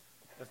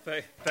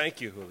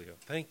Thank you, Julio.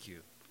 Thank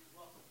you.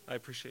 I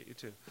appreciate you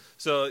too.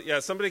 So, yeah,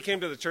 somebody came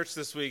to the church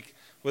this week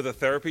with a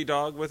therapy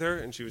dog with her,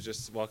 and she was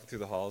just walking through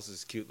the halls,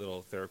 this cute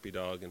little therapy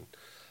dog,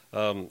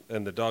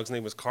 and the dog's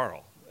name was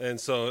Carl. And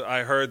so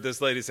I heard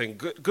this lady saying,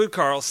 good,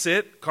 Carl,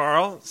 sit,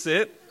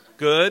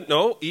 good,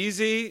 no,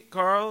 easy,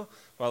 Carl,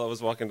 while I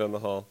was walking down the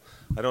hall.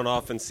 I don't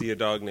often see a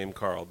dog named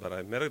Carl, but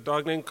I met a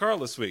dog named Carl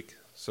this week,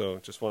 so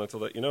just wanted to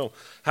let you know.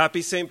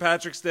 Happy St.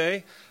 Patrick's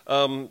Day.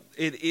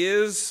 It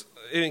is,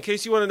 in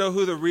case you want to know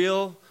who the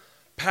real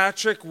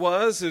Patrick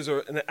was, there's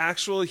an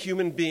actual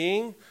human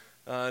being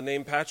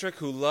named Patrick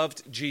who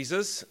loved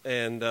Jesus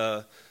and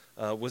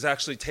was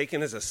actually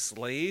taken as a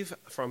slave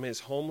from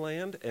his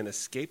homeland and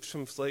escaped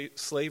from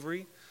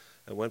slavery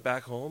and went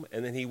back home.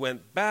 And then he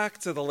went back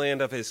to the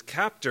land of his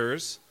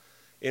captors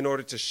in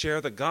order to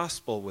share the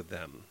gospel with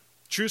them.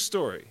 True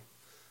story.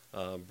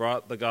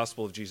 Brought the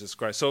gospel of Jesus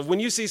Christ. So when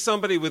you see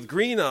somebody with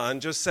green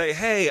on, just say,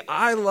 hey,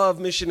 I love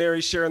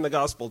missionaries sharing the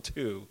gospel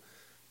too.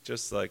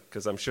 Just like,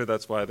 because I'm sure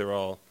that's why they're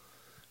all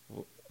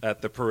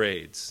at the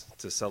parades,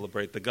 to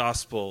celebrate the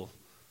gospel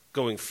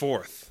going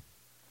forth.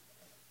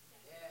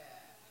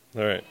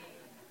 All right.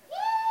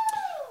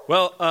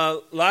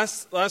 Well,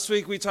 last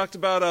week we talked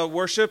about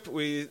worship.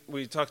 We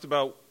talked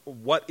about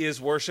what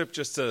is worship,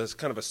 just as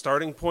kind of a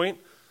starting point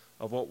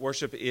of what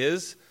worship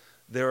is.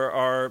 There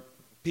are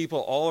people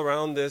all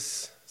around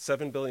this,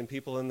 7 billion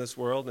people in this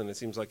world, and it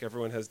seems like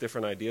everyone has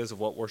different ideas of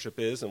what worship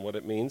is and what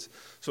it means.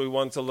 So we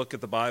wanted to look at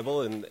the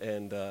Bible,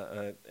 and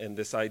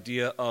this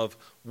idea of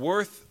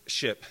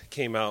worthship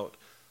came out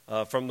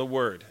from the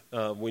word.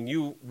 When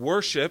you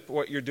worship,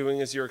 what you're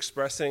doing is you're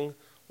expressing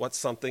what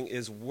something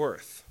is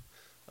worth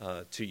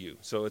to you.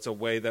 So it's a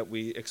way that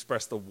we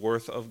express the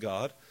worth of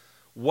God.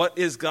 What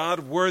is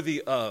God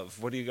worthy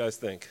of? What do you guys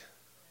think?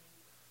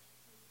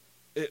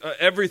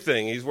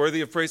 Everything. He's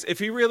worthy of praise. If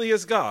he really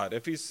is God,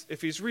 if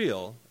he's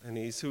real and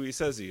he's who he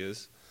says he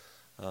is,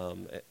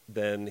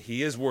 then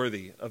he is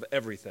worthy of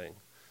everything.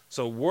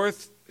 So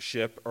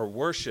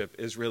worship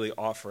is really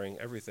offering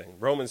everything.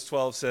 Romans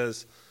 12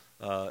 says,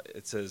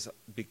 it says,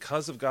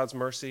 because of God's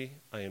mercy,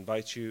 I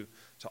invite you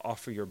to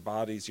offer your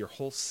bodies, your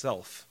whole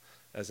self,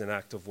 as an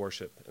act of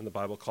worship. And the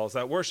Bible calls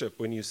that worship.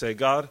 When you say,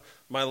 God,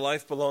 my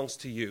life belongs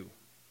to you,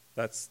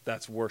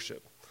 that's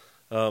worship.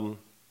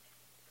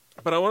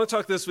 But I want to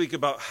talk this week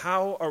about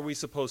how are we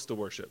supposed to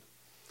worship?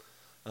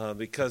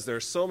 Because there are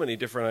so many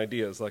different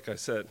ideas, like I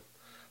said.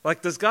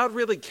 Like, does God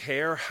really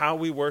care how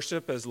we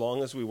worship as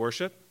long as we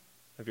worship?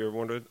 Have you ever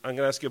wondered? I'm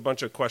going to ask you a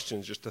bunch of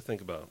questions just to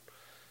think about.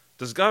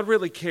 Does God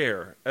really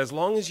care? As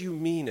long as you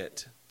mean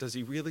it, does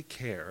he really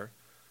care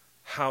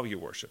how you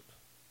worship?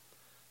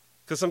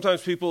 Because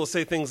sometimes people will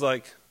say things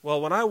like, well,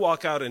 when I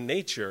walk out in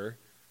nature,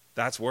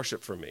 that's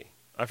worship for me.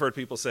 I've heard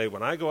people say,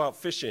 when I go out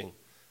fishing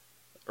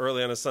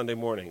early on a Sunday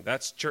morning,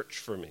 that's church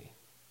for me.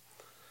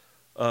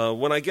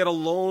 When I get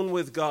alone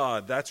with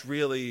God, that's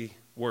really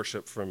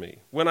worship for me.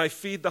 When I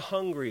feed the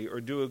hungry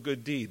or do a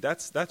good deed,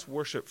 that's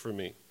worship for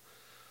me.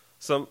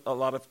 A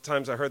lot of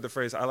times I heard the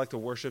phrase, I like to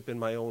worship in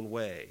my own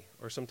way.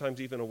 Or sometimes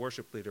even a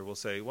worship leader will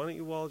say, why don't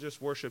you all just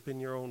worship in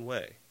your own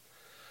way?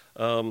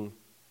 Some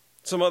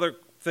other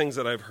things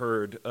that I've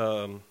heard,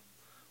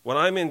 when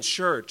I'm in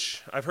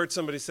church, I've heard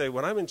somebody say,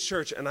 when I'm in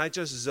church and I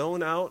just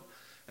zone out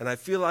and I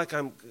feel like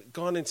I'm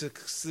gone into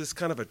this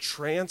kind of a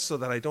trance so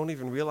that I don't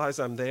even realize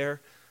I'm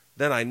there,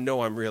 then I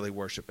know I'm really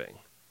worshiping.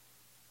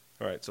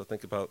 All right, so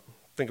think about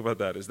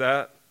that. Is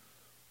that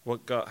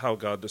how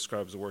God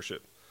describes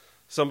worship?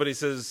 Somebody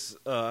says,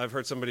 I've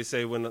heard somebody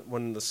say,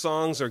 when the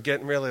songs are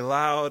getting really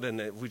loud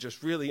and we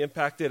just really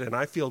impacted and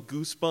I feel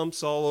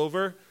goosebumps all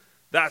over,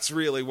 that's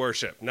really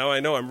worship. Now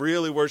I know I'm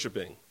really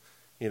worshiping,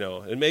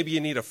 and maybe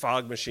you need a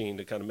fog machine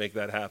to kind of make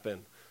that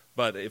happen.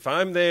 But if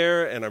I'm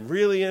there and I'm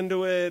really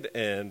into it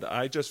and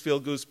I just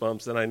feel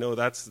goosebumps, then I know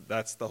that's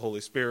the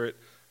Holy Spirit.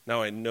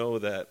 Now I know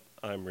that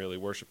I'm really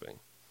worshiping.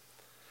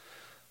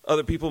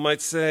 Other people might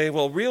say,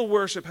 well, real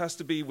worship has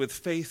to be with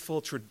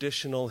faithful,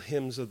 traditional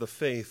hymns of the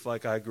faith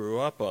like I grew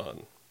up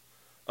on.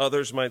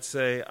 Others might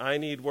say, I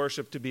need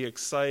worship to be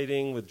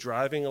exciting with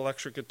driving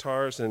electric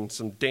guitars and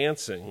some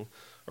dancing,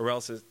 or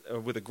else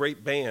with a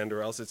great band,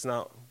 or else it's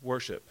not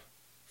worship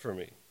for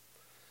me.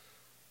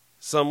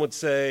 Some would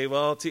say,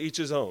 well, to each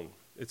his own.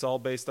 It's all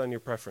based on your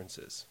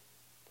preferences.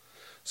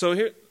 So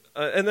here,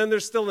 and then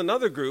there's still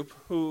another group,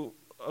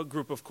 a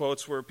group of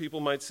quotes where people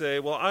might say,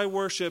 well, I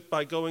worship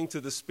by going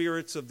to the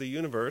spirits of the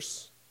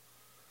universe,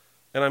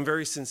 and I'm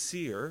very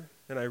sincere,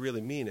 and I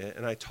really mean it,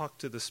 and I talk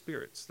to the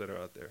spirits that are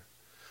out there.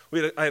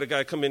 I had a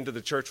guy come into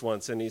the church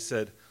once, and he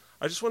said,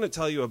 I just want to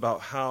tell you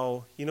about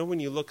how, when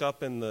you look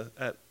up in the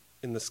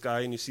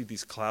sky and you see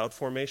these cloud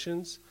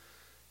formations,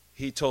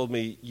 he told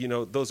me,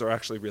 those are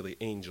actually really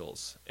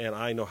angels, and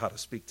I know how to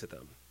speak to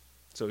them.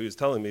 So he was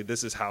telling me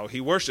this is how he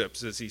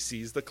worships, is he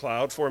sees the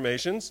cloud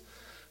formations,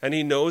 and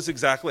he knows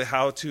exactly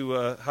how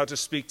to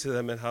speak to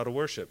them and how to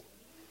worship.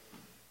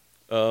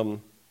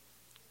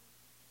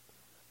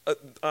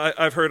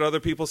 I've heard other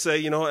people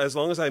say, as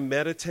long as I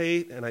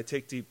meditate and I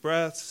take deep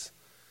breaths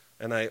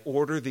and I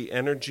order the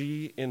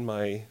energy in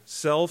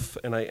myself,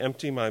 and I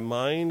empty my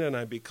mind, and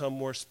I become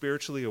more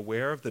spiritually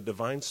aware of the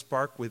divine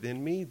spark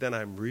within me, then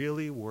I'm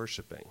really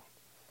worshiping.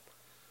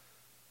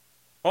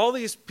 All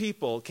these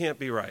people can't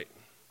be right?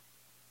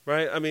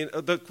 I mean,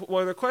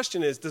 the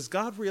question is, does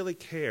God really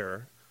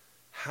care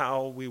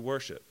how we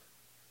worship?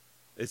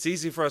 It's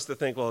easy for us to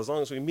think, well, as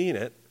long as we mean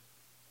it,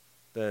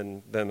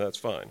 then that's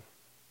fine.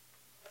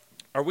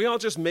 Are we all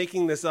just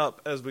making this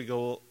up as we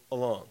go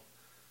along?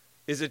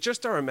 Is it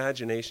just our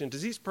imagination?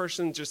 Does each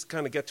person just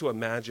kind of get to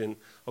imagine,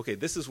 okay,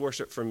 this is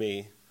worship for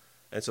me,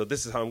 and so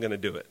this is how I'm going to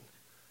do it.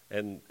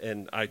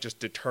 And I just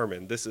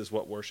determine this is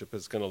what worship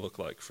is going to look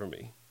like for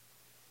me.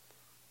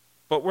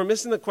 But we're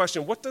missing the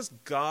question, what does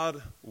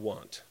God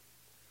want?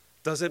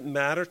 Does it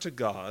matter to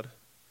God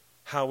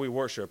how we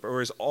worship?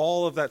 Or is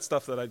all of that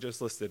stuff that I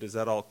just listed, is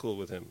that all cool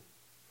with him?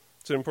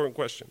 It's an important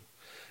question.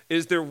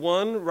 Is there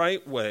one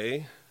right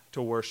way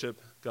to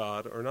worship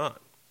God or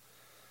not?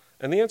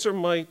 And the answer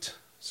might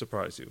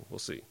surprise you. We'll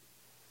see.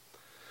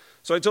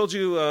 So I told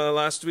you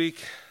last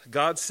week,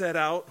 God set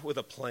out with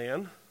a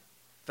plan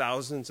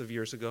thousands of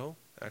years ago,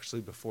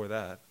 actually before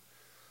that,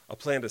 a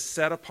plan to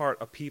set apart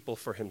a people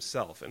for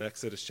himself. In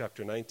Exodus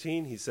chapter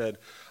 19, he said,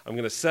 I'm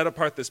going to set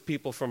apart this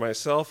people for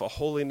myself, a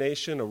holy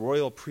nation, a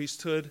royal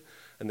priesthood,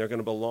 and they're going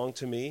to belong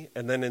to me.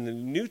 And then in the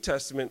New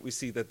Testament, we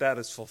see that that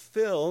is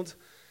fulfilled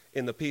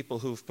in the people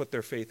who've put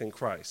their faith in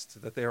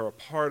Christ, that they are a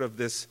part of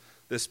this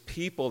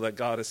people that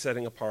God is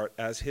setting apart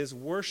as his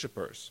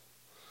worshipers,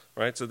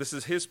 right? So this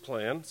is his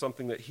plan,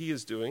 something that he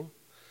is doing.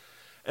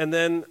 And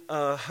then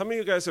how many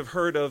of you guys have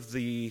heard of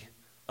the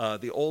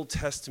Old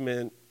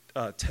Testament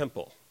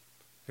temple?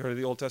 You heard of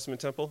the Old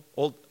Testament temple?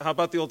 How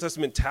about the Old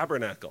Testament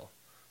tabernacle?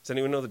 Does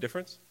anyone know the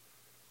difference?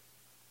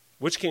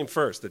 Which came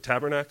first, the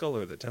tabernacle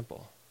or the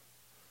temple?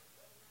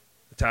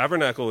 The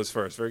tabernacle was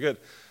first. Very good.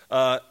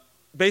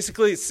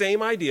 Basically,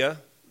 same idea.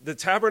 The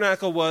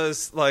tabernacle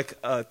was like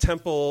a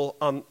temple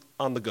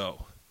on the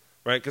go,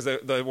 right? Because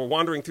they were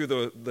wandering through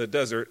the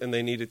desert, and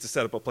they needed to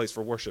set up a place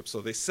for worship. So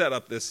they set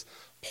up this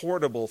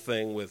portable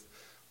thing with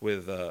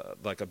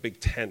like a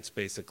big tent,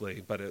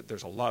 basically. But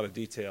there's a lot of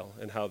detail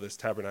in how this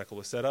tabernacle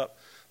was set up.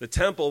 The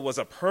temple was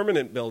a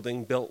permanent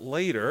building built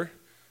later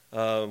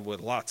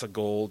with lots of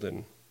gold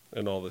and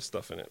all this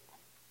stuff in it.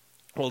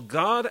 Well,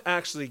 God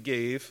actually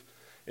gave,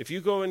 if you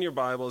go in your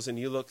Bibles and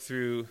you look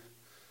through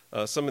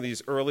some of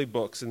these early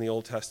books in the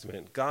Old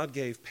Testament, God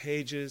gave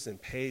pages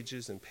and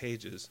pages and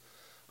pages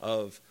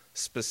of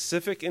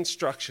specific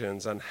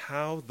instructions on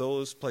how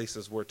those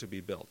places were to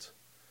be built.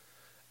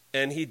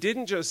 And he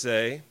didn't just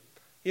say,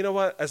 you know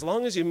what, as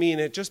long as you mean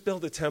it, just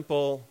build a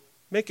temple,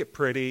 make it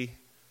pretty,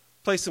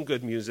 play some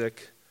good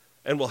music,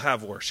 and we'll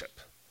have worship.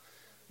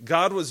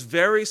 God was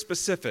very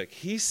specific.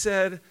 He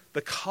said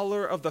the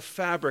color of the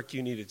fabric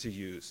you needed to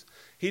use.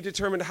 He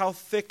determined how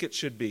thick it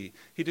should be.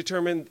 He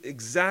determined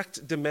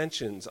exact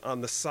dimensions on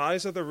the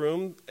size of the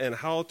room and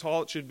how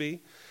tall it should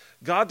be.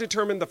 God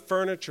determined the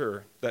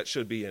furniture that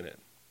should be in it.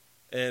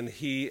 And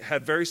he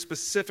had very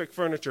specific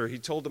furniture. He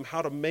told them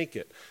how to make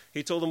it.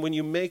 He told them when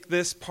you make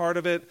this part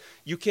of it,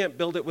 you can't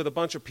build it with a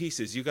bunch of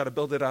pieces. You got to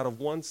build it out of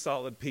one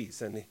solid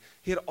piece. And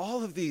he had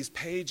all of these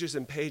pages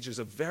and pages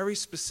of very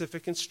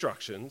specific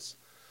instructions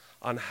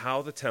on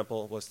how the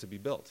temple was to be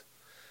built.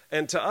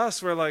 And to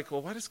us, we're like,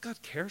 well, why does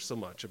God care so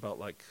much about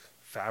like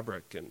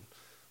fabric and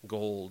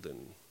gold?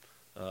 And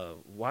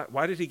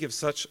why did he give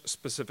such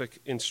specific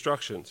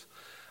instructions?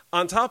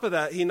 On top of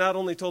that, he not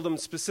only told them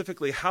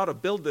specifically how to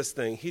build this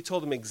thing, he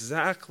told them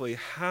exactly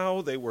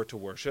how they were to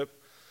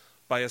worship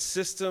by a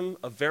system,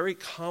 a very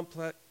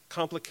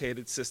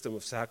complicated system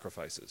of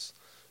sacrifices.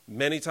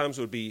 Many times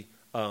would be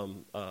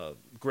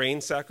grain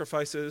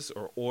sacrifices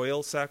or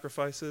oil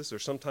sacrifices, or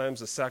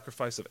sometimes a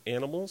sacrifice of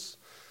animals.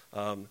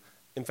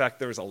 In fact,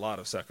 there was a lot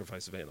of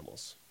sacrifice of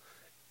animals.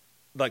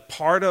 Like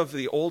part of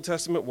the Old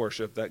Testament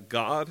worship that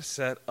God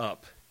set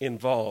up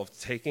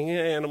involved taking an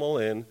animal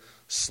in,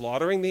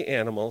 slaughtering the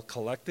animal,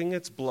 collecting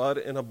its blood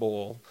in a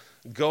bowl,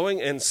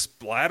 going and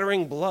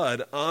splattering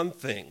blood on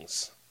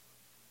things.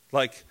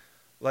 Like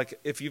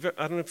if you've, I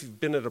don't know if you've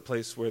been at a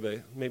place where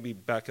they, maybe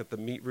back at the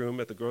meat room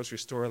at the grocery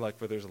store,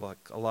 like where there's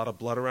like a lot of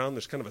blood around,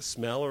 there's kind of a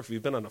smell, or if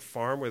you've been on a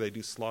farm where they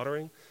do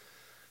slaughtering,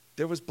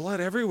 there was blood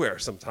everywhere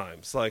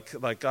sometimes.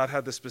 Like God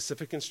had the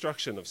specific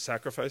instruction of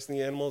sacrificing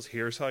the animals.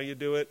 Here's how you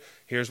do it.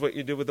 Here's what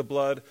you do with the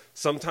blood.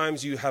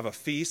 Sometimes you have a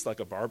feast,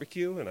 like a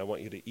barbecue, and I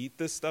want you to eat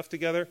this stuff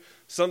together.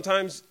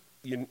 Sometimes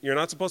you're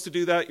not supposed to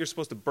do that. You're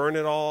supposed to burn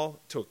it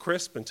all to a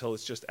crisp until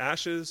it's just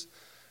ashes.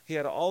 He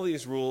had all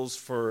these rules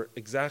for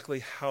exactly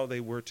how they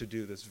were to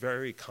do this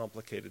very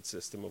complicated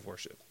system of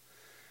worship.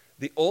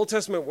 The Old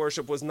Testament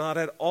worship was not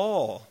at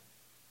all,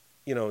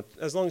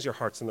 as long as your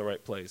heart's in the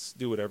right place,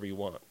 do whatever you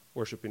want.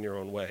 Worship in your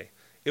own way.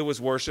 It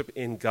was worship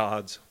in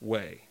God's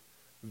way.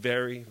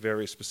 Very,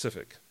 very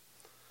specific.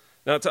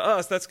 Now, to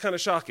us, that's kind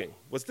of shocking.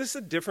 Was this a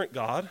different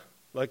God?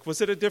 Like,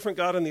 was it a different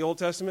God in the Old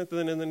Testament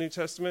than in the New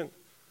Testament?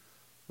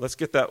 Let's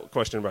get that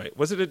question right.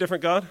 Was it a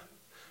different God?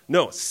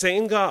 No,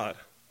 same God.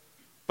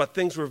 But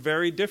things were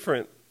very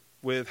different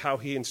with how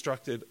he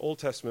instructed Old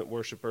Testament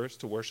worshipers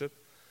to worship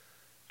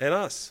and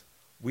us.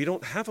 We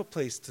don't have a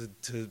place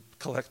to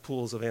collect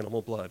pools of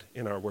animal blood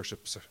in our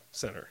worship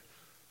center.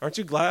 Aren't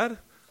you glad?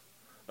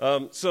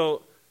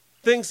 So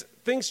things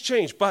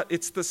change, but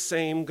it's the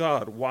same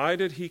God. Why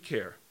did he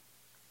care?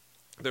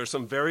 There are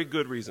some very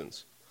good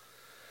reasons.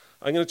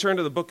 I'm going to turn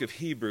to the book of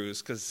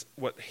Hebrews, because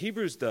what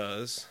Hebrews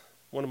does,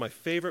 one of my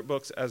favorite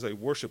books as a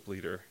worship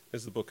leader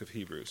is the book of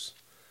Hebrews.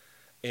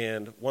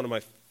 And one of my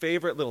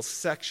favorite little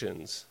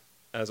sections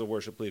as a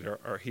worship leader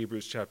are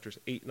Hebrews chapters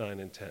 8, 9,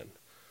 and 10.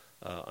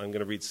 I'm going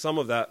to read some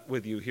of that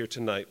with you here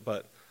tonight,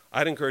 but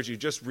I'd encourage you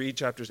just read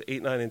chapters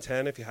 8, 9, and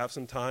 10 if you have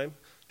some time.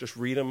 Just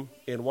read them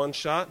in one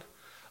shot.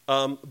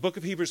 Book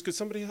of Hebrews, could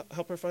somebody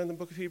help her find the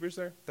book of Hebrews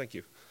there? Thank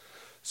you.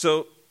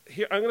 So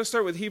here, I'm going to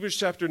start with Hebrews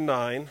chapter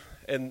 9,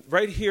 and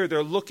right here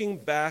they're looking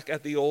back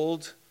at the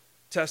Old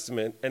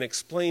Testament and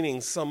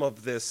explaining some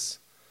of this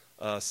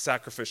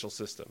sacrificial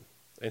system.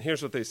 And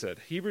here's what they said.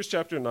 Hebrews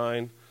chapter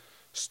 9,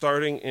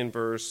 starting in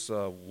verse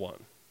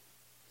 1.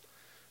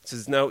 It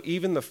says, "Now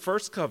even the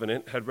first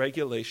covenant had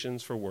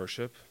regulations for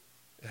worship.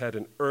 It had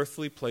an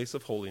earthly place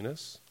of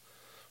holiness.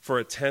 For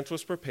a tent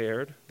was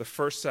prepared, the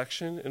first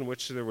section in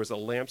which there was a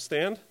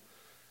lampstand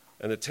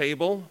and the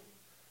table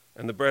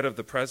and the bread of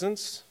the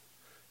presence.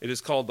 It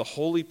is called the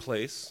holy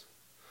place.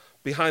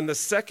 Behind the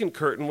second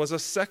curtain was a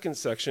second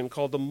section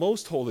called the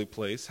most holy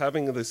place,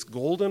 having this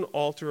golden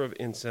altar of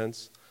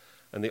incense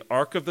and the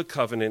Ark of the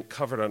Covenant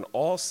covered on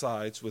all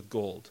sides with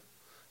gold."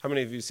 How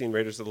many of you have seen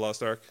Raiders of the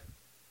Lost Ark?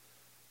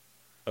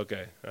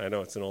 Okay, I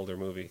know it's an older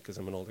movie because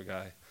I'm an older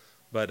guy.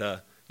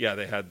 But yeah,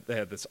 they had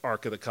this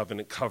Ark of the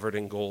Covenant covered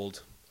in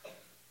gold.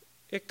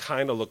 It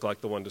kind of looked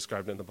like the one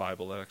described in the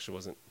Bible. That actually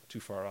wasn't too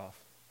far off.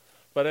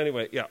 But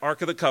anyway, yeah,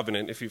 Ark of the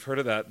Covenant, if you've heard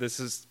of that, this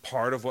is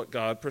part of what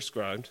God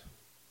prescribed.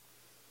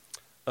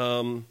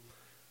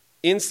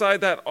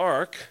 Inside that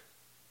ark,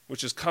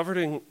 which is covered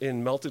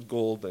in melted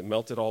gold, they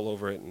melted all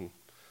over it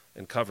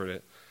and covered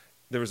it,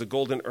 there was a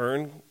golden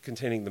urn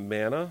containing the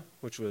manna,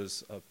 which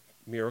was a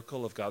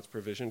miracle of God's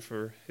provision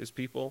for his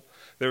people.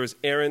 There was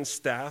Aaron's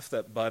staff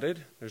that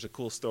budded. There's a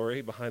cool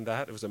story behind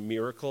that. It was a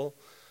miracle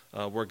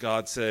where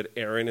God said,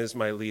 "Aaron is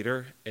my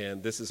leader,"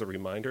 and this is a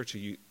reminder to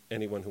you,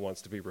 anyone who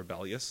wants to be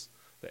rebellious,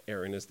 that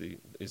Aaron is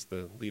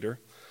the leader.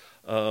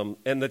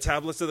 And the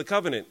tablets of the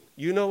covenant.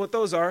 You know what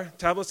those are.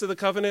 Tablets of the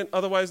covenant,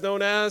 otherwise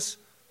known as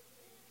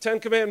 10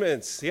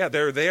 Commandments. Yeah,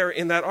 they're there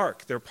in that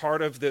ark. They're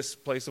part of this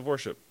place of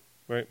worship,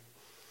 right?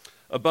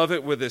 Above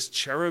it were this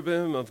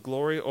cherubim of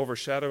glory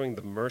overshadowing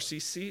the mercy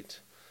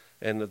seat.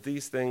 And of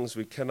these things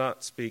we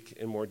cannot speak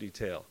in more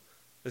detail.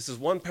 This is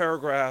one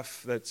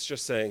paragraph that's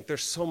just saying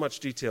there's so much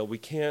detail, we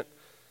can't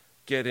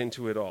get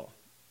into it all.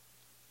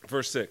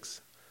 Verse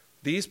 6,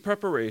 "These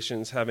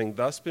preparations having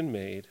thus been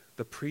made,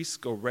 the priests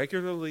go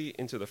regularly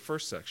into the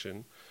first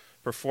section,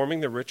 performing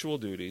the ritual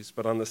duties,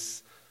 but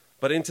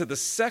into the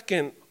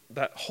second,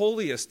 that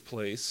holiest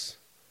place,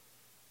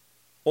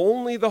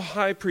 only the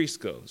high priest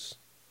goes,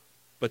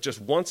 but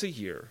just once a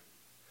year,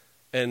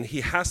 and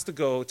he has to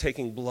go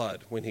taking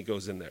blood when he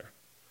goes in there."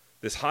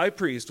 This high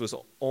priest was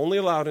only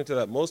allowed into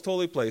that most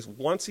holy place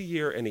once a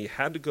year, and he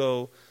had to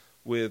go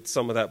with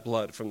some of that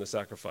blood from the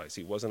sacrifice.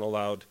 He wasn't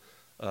allowed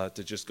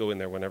to just go in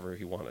there whenever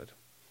he wanted.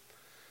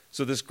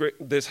 So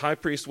this high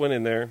priest went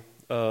in there.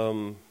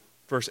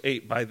 Verse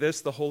 8, "By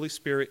this the Holy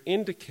Spirit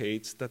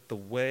indicates that the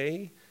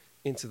way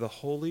into the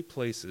holy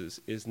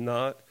places is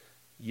not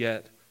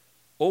yet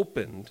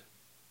opened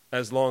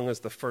as long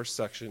as the first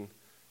section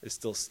is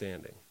still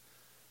standing."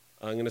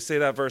 I'm going to say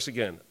that verse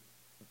again.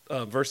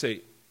 Verse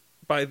 8,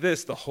 "By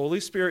this the Holy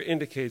Spirit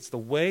indicates the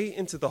way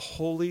into the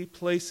holy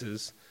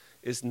places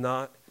is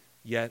not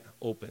yet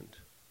opened."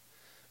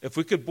 If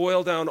we could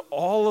boil down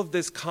all of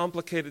this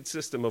complicated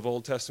system of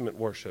Old Testament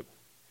worship,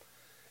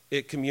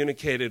 it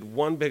communicated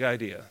one big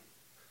idea,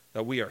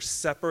 that we are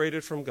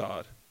separated from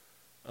God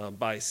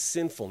by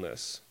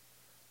sinfulness,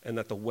 and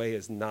that the way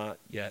is not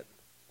yet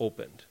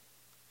opened.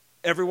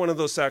 Every one of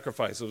those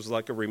sacrifices was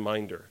like a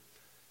reminder.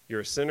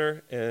 You're a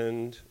sinner,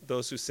 and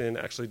those who sin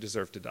actually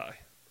deserve to die.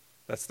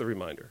 That's the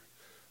reminder.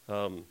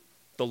 The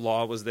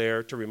law was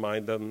there to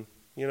remind them,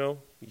 you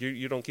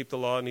don't keep the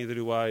law, neither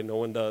do I, no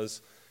one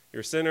does.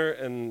 You're a sinner,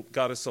 and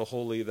God is so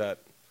holy that,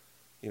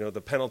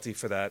 the penalty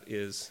for that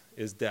is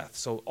death.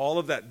 So all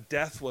of that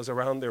death was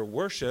around their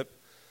worship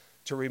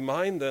to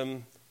remind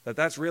them that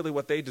that's really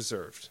what they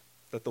deserved,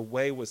 that the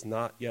way was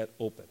not yet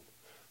open.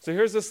 So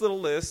here's this little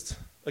list.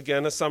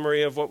 Again, a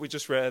summary of what we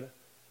just read.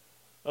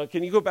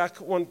 Can you go back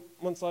one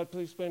slide,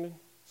 please, Brandon?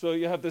 So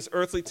you have this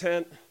earthly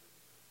tent.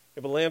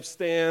 You have a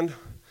lampstand.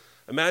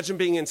 Imagine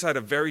being inside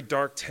a very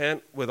dark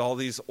tent with all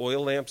these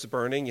oil lamps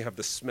burning. You have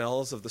the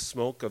smells of the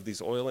smoke of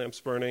these oil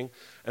lamps burning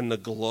and the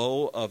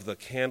glow of the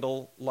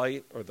candle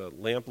light or the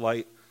lamp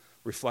light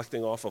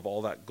reflecting off of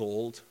all that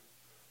gold.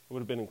 It would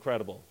have been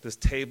incredible. This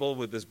table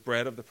with this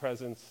bread of the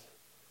presence.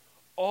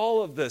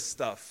 All of this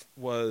stuff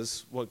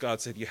was what God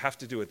said, you have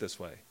to do it this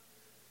way.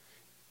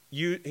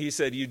 He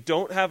said, you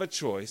don't have a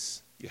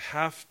choice. You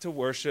have to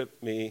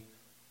worship me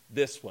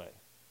this way.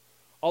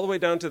 all the way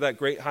down to that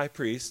great high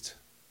priest,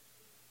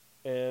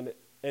 and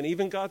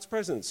even God's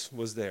presence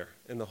was there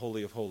in the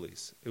Holy of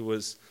Holies. It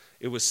was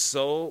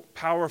so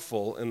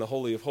powerful in the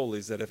Holy of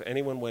Holies that if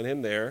anyone went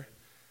in there,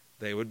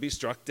 they would be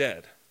struck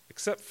dead,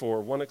 except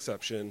for one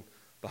exception,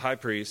 the high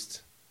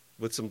priest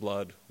with some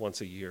blood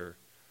once a year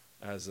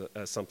as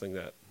something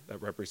that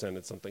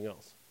represented something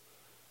else.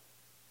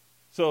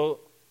 So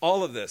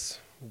all of this,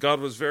 God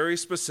was very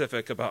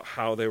specific about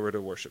how they were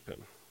to worship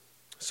him.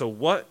 So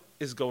what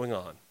is going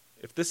on?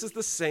 If this is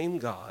the same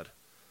God,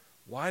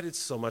 why did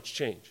so much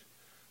change?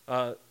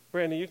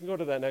 Brandon, you can go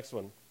to that next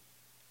one.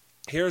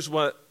 Here's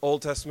what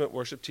Old Testament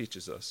worship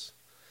teaches us.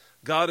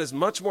 God is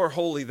much more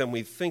holy than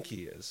we think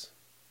he is.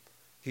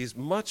 He's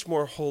much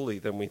more holy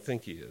than we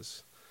think he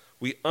is.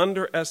 We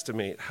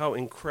underestimate how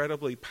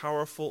incredibly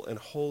powerful and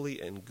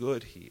holy and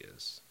good he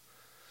is.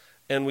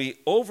 And we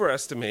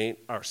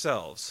overestimate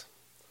ourselves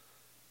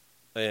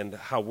and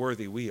how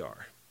worthy we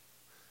are.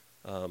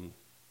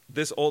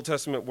 This Old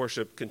Testament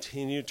worship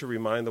continued to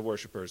remind the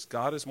worshipers,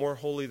 God is more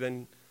holy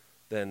than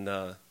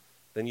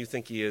you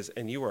think he is,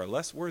 and you are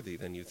less worthy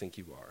than you think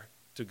you are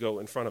to go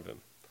in front of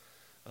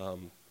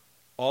him.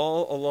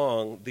 All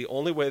along, the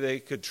only way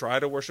they could try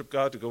to worship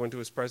God, to go into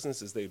his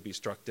presence, is they'd be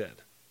struck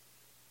dead.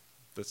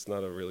 That's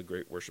not a really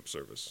great worship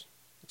service.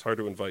 It's hard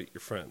to invite your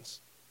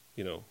friends.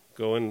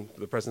 Go in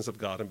the presence of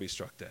God and be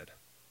struck dead.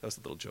 That was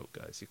a little joke,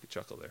 guys. You could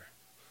chuckle there.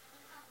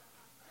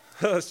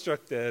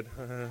 Struck dead.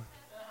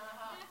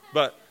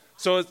 But,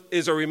 so it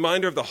is a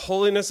reminder of the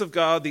holiness of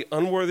God, the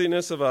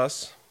unworthiness of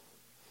us.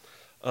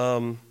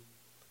 In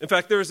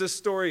fact, there is this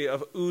story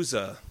of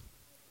Uzzah.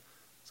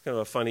 It's kind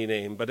of a funny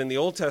name, but in the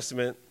Old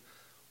Testament,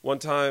 one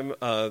time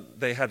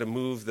they had to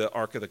move the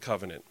Ark of the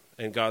Covenant.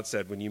 And God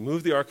said, when you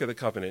move the Ark of the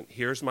Covenant,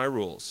 here's my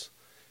rules.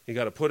 You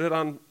got to put it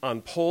on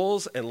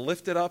poles and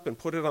lift it up and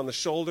put it on the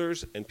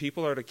shoulders, and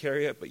people are to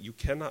carry it, but you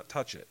cannot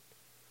touch it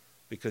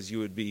because you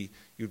would be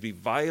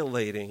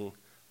violating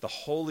the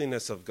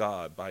holiness of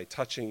God by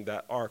touching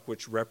that ark,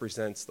 which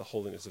represents the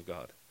holiness of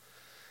God.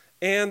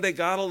 And they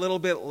got a little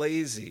bit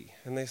lazy,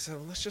 and they said,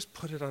 well, let's just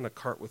put it on a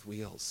cart with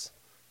wheels.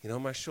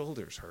 My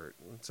shoulders hurt.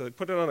 So they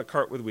put it on a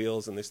cart with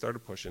wheels, and they started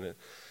pushing it.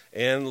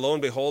 And lo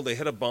and behold, they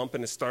hit a bump,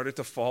 and it started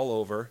to fall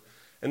over.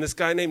 And this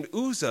guy named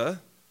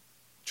Uzzah,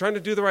 trying to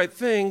do the right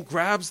thing,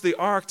 grabs the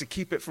ark to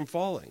keep it from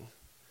falling.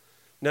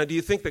 Now, do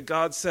you think that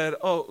God said,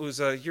 oh,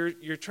 Uzzah,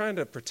 you're trying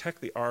to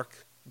protect the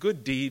ark,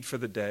 good deed for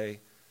the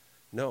day?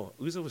 No,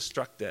 Uzzah was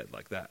struck dead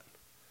like that.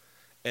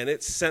 And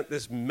it sent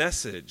this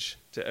message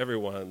to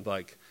everyone,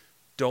 like,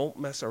 don't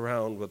mess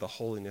around with the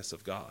holiness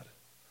of God.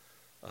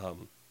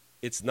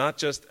 It's not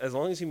just, as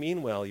long as you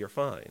mean well, you're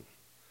fine.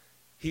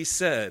 He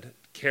said,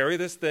 carry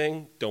this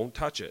thing, don't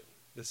touch it.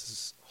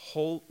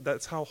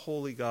 That's how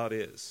holy God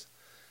is.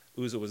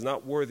 Uzzah was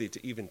not worthy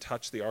to even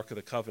touch the Ark of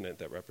the Covenant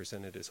that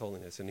represented his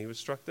holiness, and he was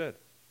struck dead.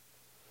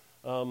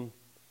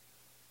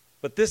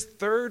 But this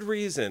third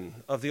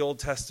reason of the Old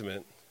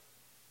Testament,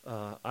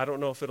 I don't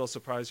know if it'll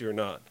surprise you or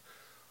not.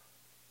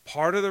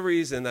 Part of the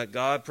reason that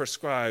God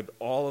prescribed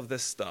all of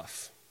this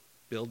stuff,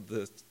 build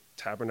the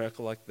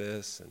tabernacle like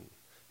this, and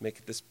make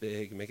it this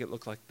big, make it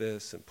look like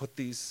this, and put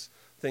these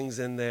things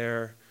in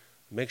there,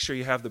 make sure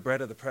you have the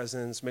bread of the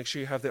presence, make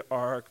sure you have the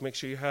ark, make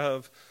sure you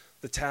have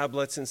the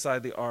tablets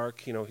inside the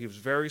ark. He was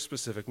very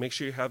specific. Make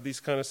sure you have these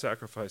kind of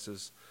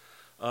sacrifices.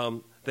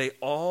 They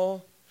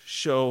all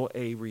show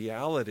a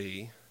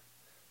reality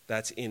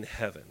that's in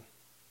heaven.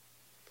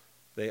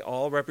 They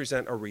all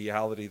represent a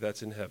reality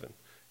that's in heaven.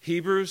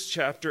 Hebrews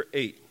chapter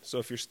 8. So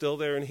if you're still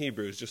there in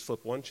Hebrews, just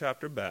flip one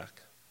chapter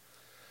back.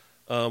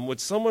 Would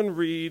someone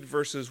read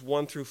verses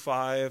 1 through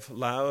 5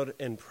 loud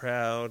and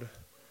proud?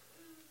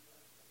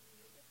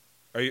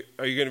 Are you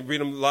going to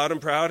read them loud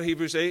and proud,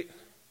 Hebrews 8?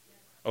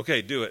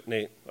 Okay, do it,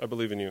 Nate. I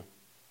believe in you.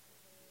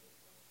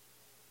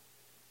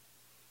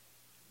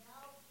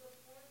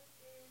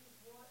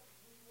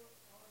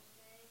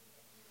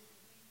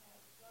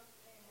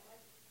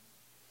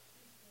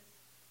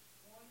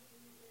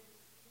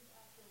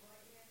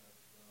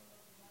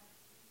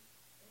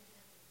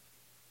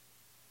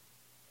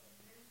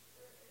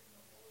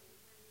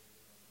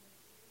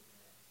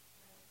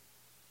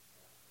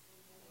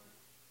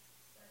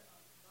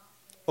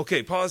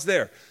 Okay, pause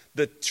there.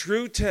 The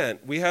true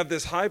tent, we have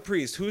this high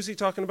priest. Who is he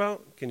talking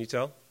about? Can you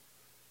tell?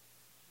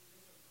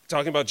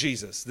 Talking about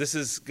Jesus.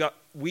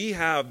 We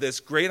have this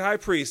great high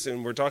priest,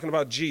 and we're talking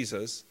about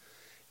Jesus,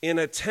 in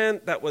a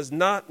tent that was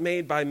not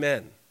made by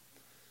men.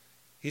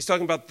 He's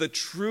talking about the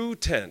true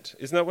tent.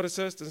 Isn't that what it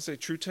says? Doesn't it say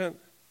true tent?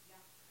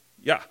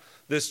 Yeah,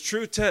 this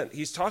true tent.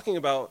 He's talking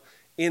about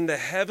in the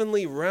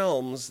heavenly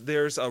realms,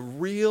 there's a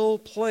real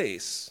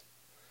place.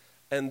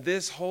 And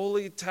this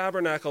holy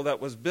tabernacle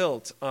that was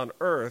built on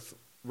earth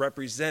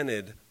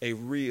represented a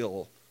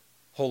real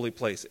holy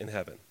place in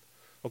heaven.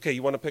 Okay,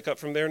 you want to pick up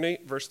from there,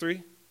 Nate? Verse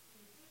 3?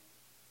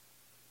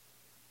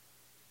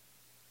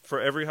 For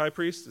every high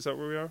priest? Is that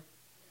where we are?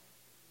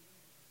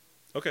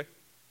 Okay.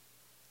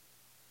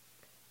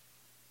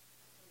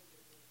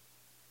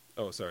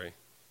 Oh, sorry.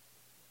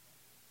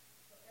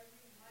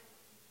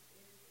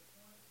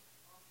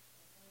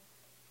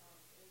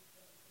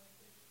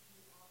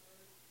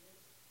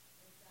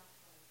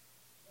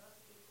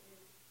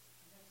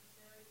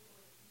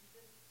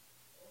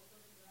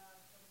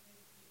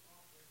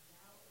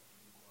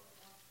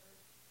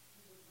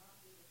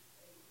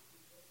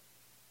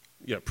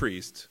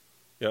 priest.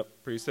 Yep,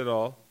 priest at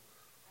all.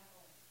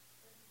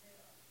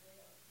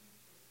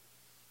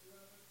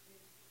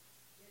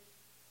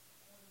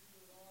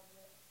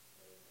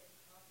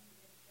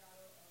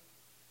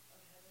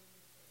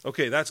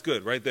 Okay, that's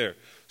good right there.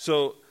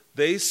 So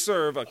they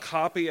serve a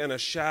copy and a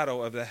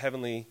shadow of the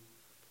heavenly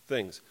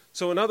things.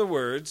 So in other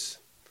words,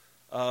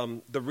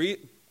 one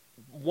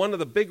of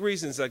the big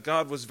reasons that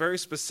God was very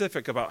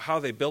specific about how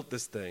they built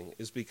this thing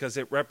is because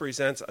it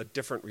represents a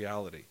different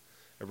reality.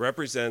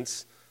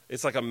 It's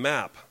like a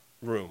map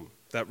room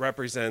that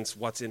represents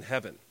what's in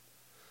heaven.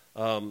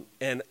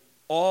 And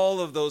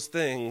all of those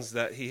things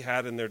that he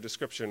had in their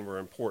description were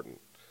important.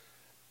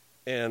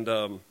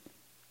 And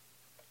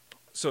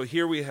so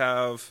here we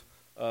have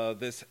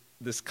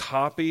this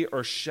copy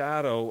or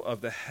shadow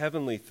of the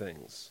heavenly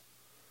things.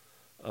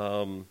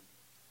 A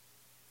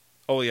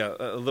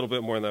little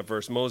bit more in that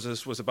verse.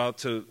 Moses was about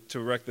to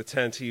erect the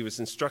tent. He was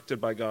instructed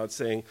by God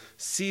saying,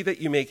 see that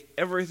you make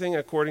everything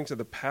according to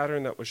the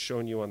pattern that was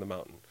shown you on the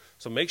mountain.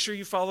 So make sure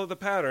you follow the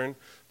pattern,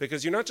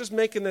 because you're not just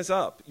making this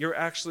up. You're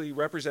actually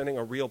representing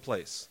a real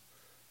place,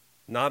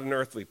 not an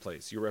earthly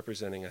place. You're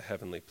representing a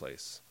heavenly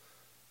place,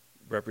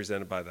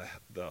 represented by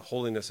the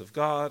holiness of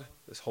God,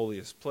 this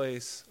holiest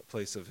place, a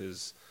place of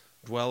his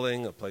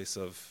dwelling, a place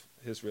of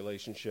his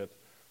relationship.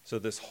 So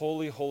this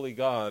holy, holy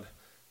God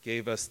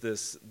gave us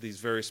these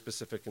very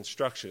specific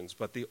instructions.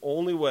 But the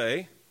only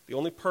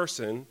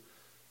person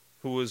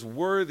who was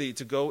worthy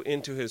to go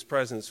into his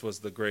presence was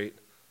the great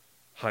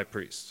high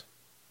priest.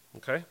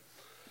 Okay?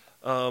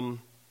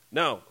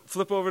 Now,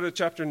 flip over to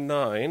chapter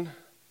 9,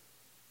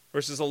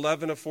 verses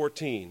 11 to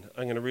 14.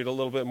 I'm going to read a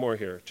little bit more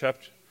here.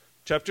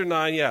 Chapter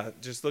 9,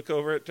 just look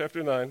over at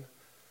chapter 9.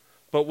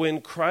 But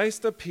when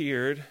Christ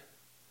appeared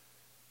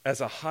as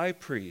a high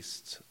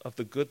priest of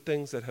the good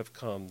things that have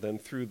come, then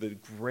through the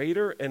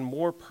greater and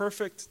more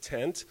perfect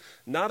tent,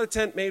 not a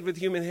tent made with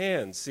human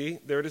hands. See,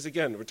 there it is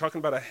again. We're talking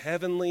about a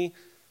heavenly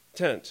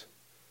tent.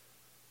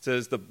 It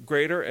says the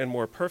greater and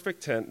more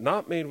perfect tent,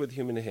 not made with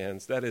human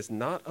hands, that is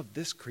not of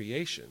this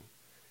creation.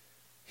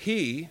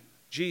 He,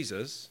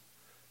 Jesus,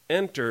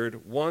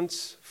 entered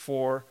once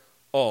for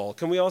all.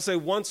 Can we all say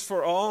once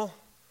for all?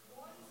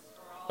 Once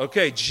for all.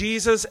 Okay,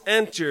 Jesus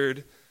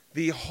entered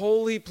the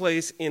holy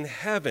place in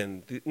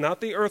heaven, not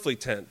the earthly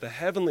tent, the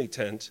heavenly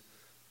tent,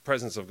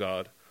 presence of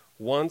God,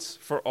 once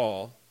for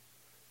all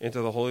into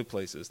the holy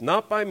places,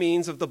 not by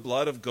means of the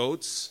blood of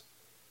goats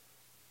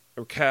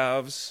or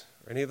calves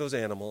or any of those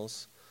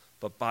animals,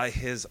 but by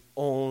his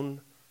own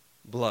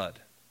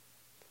blood,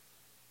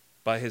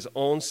 by his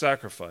own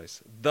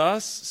sacrifice,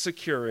 thus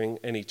securing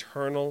an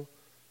eternal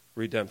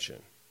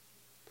redemption.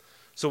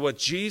 So what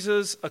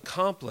Jesus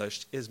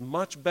accomplished is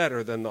much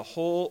better than the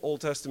whole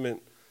Old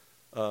Testament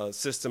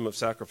system of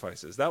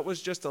sacrifices. That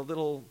was just a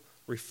little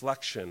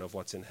reflection of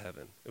what's in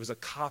heaven. It was a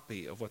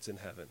copy of what's in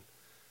heaven.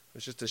 It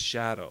was just a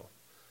shadow.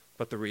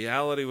 But the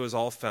reality was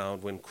all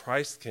found when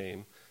Christ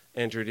came,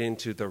 entered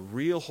into the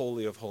real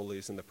Holy of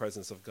Holies in the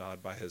presence of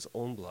God by his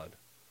own blood,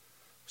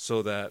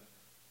 so that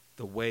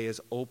the way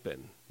is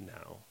open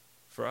now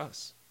for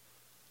us,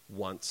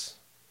 once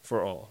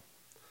for all.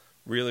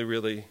 Really,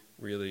 really,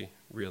 really,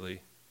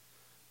 really,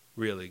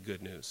 really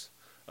good news.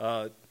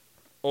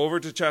 Over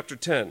to chapter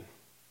 10,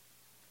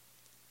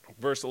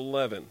 verse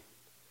 11.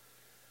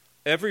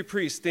 Every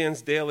priest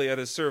stands daily at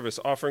his service,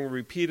 offering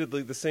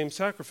repeatedly the same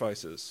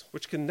sacrifices,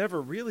 which can never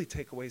really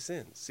take away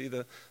sins. See,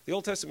 the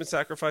Old Testament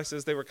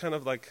sacrifices, they were kind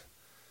of like,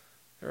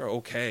 they're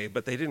okay,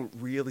 but they didn't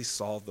really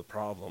solve the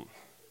problem.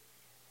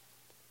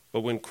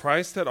 But when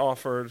Christ had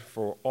offered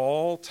for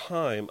all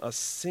time a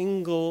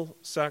single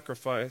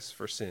sacrifice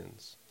for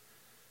sins,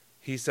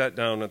 he sat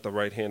down at the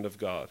right hand of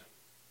God.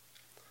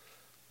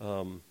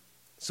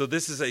 So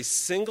this is a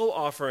single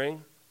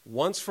offering,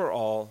 once for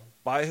all,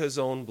 by his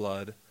own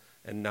blood,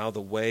 and now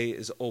the way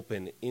is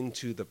open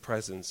into the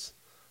presence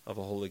of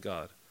a holy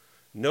God.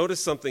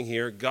 Notice something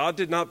here. God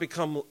did not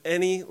become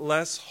any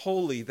less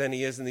holy than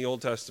he is in the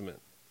Old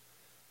Testament.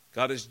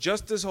 God is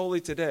just as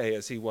holy today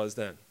as he was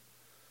then.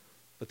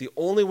 But the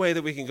only way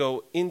that we can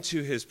go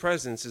into his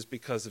presence is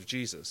because of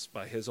Jesus.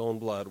 By his own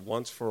blood,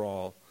 once for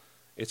all,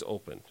 it's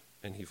opened,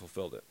 and he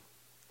fulfilled it.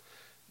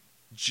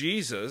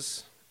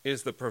 Jesus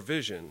is the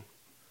provision,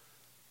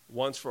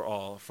 once for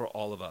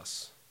all of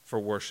us, for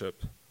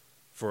worship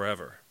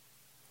forever.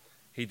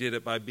 He did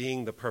it by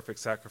being the perfect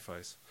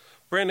sacrifice.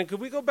 Brandon, could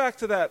we go back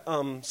to that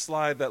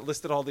slide that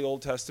listed all the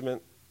Old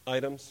Testament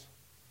items?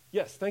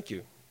 Yes, thank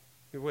you.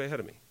 You're way ahead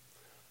of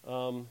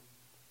me.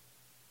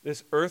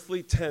 This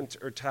earthly tent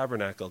or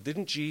tabernacle,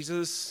 didn't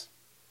Jesus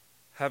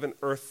have an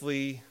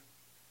earthly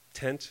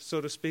tent, so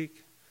to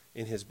speak,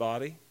 in his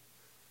body?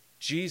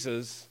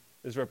 Jesus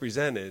is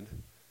represented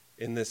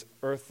in this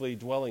earthly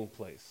dwelling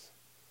place.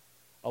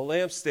 A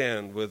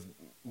lampstand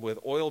with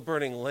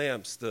oil-burning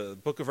lamps. The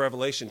book of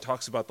Revelation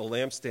talks about the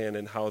lampstand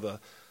and how the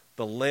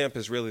lamp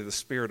is really the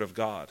Spirit of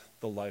God,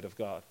 the light of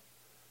God.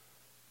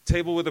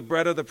 Table with the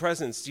bread of the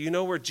presence. Do you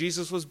know where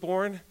Jesus was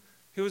born?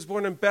 He was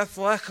born in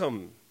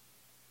Bethlehem,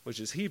 which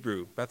is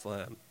Hebrew,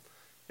 Bethlehem.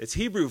 It's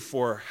Hebrew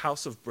for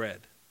house of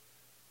bread.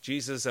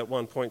 Jesus at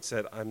one point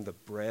said, I'm the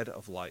bread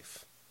of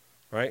life,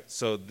 right?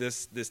 So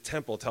this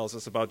temple tells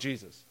us about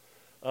Jesus.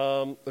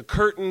 The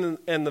curtain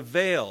and the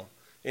veil.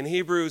 In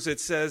Hebrews, it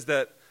says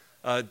that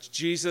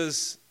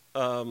Jesus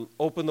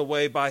opened the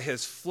way by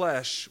his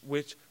flesh,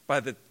 by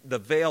the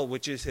veil,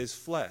 which is his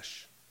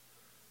flesh.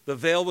 The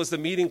veil was the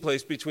meeting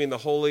place between the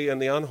holy and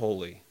the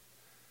unholy.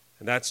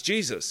 And that's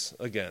Jesus,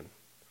 again,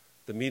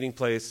 the meeting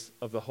place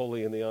of the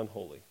holy and the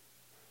unholy.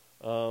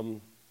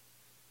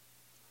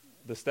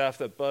 The staff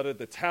that budded,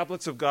 the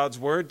tablets of God's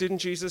word. Didn't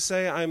Jesus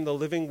say, I am the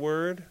living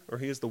word, or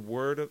he is the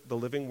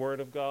living word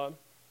of God?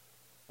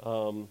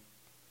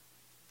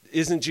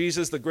 Isn't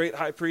Jesus the great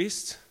high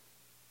priest?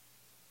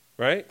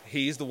 Right?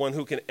 He's the one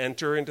who can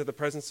enter into the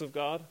presence of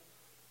God.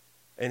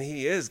 And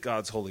he is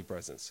God's holy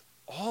presence.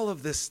 All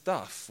of this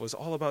stuff was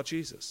all about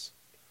Jesus.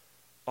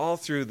 All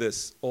through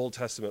this Old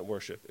Testament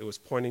worship, it was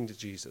pointing to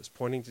Jesus,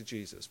 pointing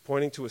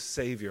to a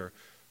Savior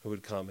who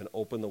would come and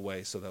open the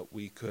way so that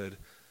we could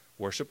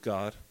worship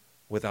God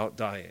without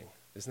dying.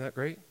 Isn't that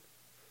great?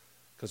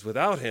 Because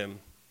without him,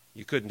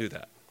 you couldn't do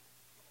that.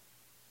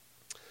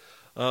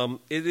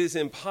 It is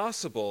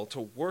impossible to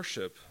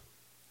worship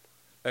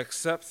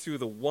except through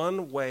the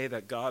one way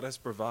that God has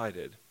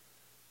provided,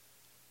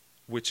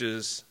 which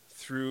is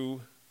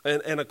through,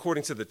 and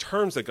according to the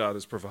terms that God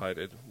has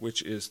provided,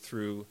 which is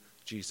through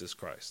Jesus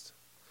Christ.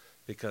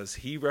 Because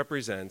he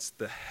represents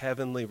the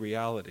heavenly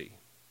reality,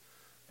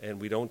 and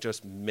we don't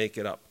just make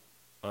it up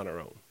on our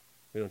own.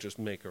 We don't just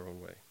make our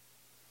own way.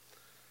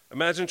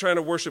 Imagine trying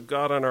to worship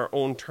God on our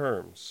own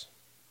terms.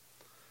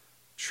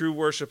 True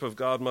worship of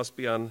God must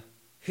be on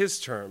his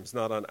terms,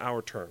 not on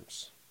our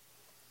terms.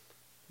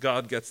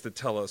 God gets to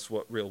tell us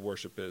what real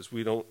worship is.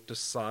 We don't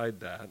decide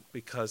that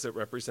because it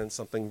represents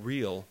something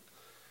real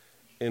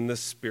in the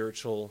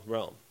spiritual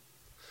realm.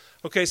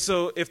 Okay,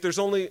 so if there's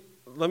only,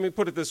 let me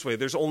put it this way,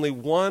 there's only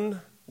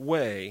one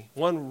way,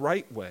 one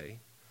right way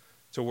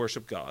to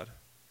worship God,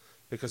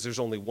 because there's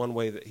only one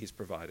way that he's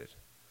provided.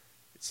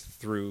 It's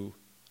through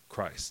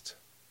Christ.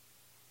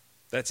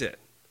 That's it.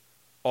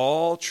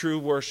 All true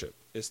worship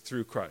is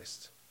through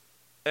Christ.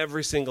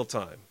 Every single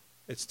time,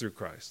 it's through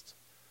Christ.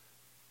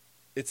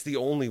 It's the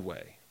only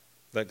way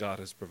that God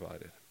has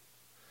provided.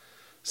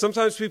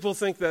 Sometimes people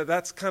think that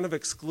that's kind of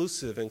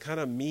exclusive and kind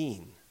of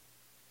mean.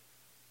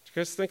 Do you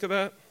guys think of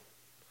that?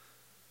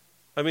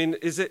 I mean,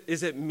 is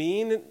it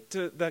mean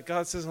that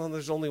God says, well,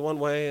 there's only one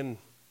way and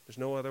there's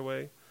no other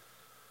way?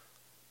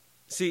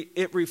 See,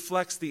 it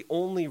reflects the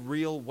only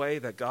real way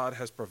that God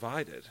has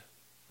provided,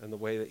 and the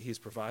way that he's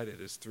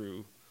provided is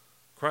through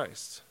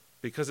Christ,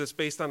 because it's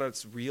based on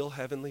its real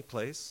heavenly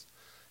place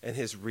and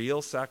his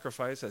real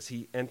sacrifice as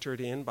he entered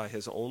in by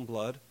his own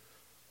blood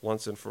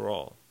once and for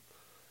all.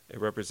 It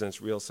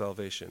represents real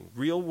salvation.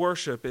 Real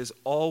worship is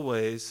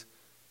always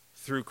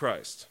through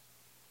Christ.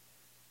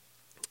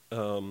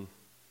 All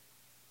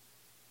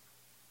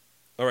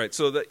right,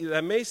 so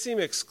that may seem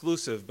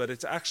exclusive, but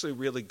it's actually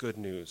really good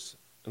news,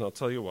 and I'll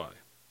tell you why.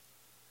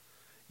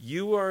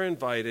 You are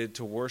invited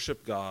to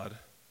worship God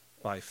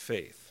by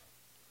faith.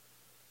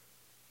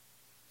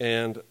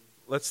 And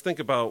let's think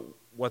about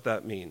what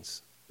that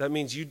means. That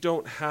means you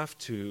don't have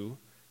to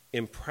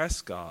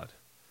impress God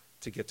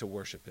to get to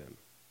worship him.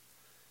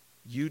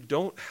 You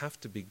don't have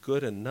to be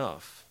good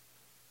enough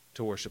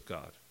to worship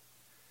God.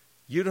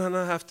 You don't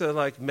have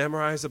to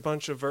memorize a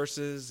bunch of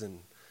verses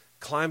and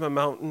climb a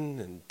mountain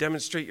and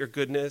demonstrate your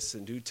goodness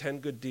and do 10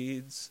 good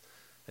deeds,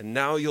 and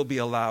now you'll be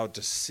allowed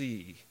to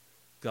see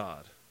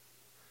God.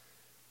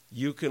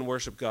 You can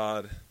worship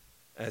God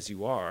as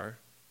you are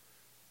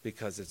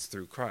because it's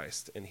through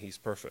Christ and he's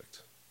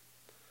perfect.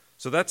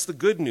 So that's the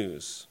good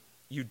news.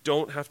 You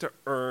don't have to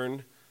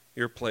earn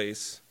your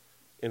place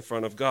in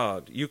front of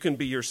God. You can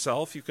be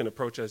yourself. You can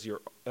approach as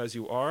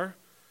you are.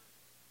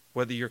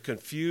 Whether you're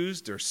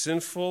confused or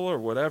sinful or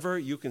whatever,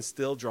 you can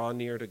still draw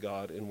near to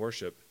God in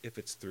worship if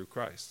it's through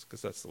Christ,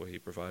 because that's the way he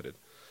provided.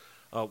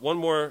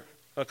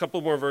 A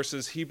couple more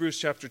verses. Hebrews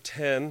chapter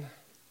 10,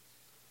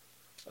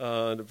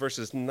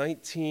 verses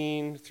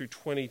 19 through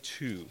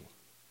 22.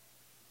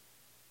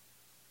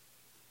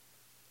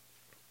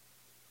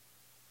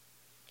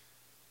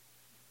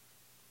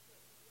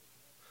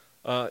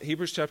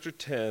 Hebrews chapter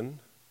 10,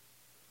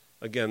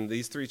 again,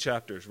 these three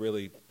chapters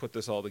really put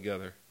this all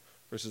together.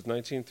 Verses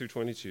 19 through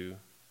 22.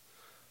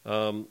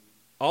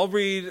 I'll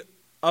read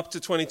up to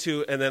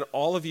 22, and then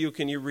all of you,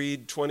 can you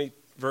read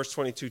verse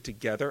 22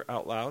 together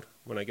out loud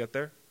when I get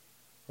there?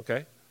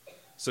 Okay?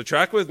 So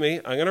track with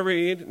me. I'm going to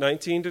read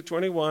 19 to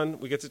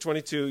 21. We get to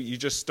 22. You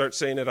just start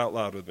saying it out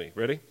loud with me.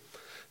 Ready?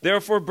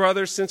 Therefore,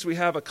 brothers, since we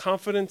have a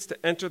confidence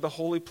to enter the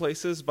holy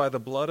places by the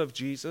blood of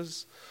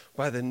Jesus,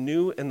 by the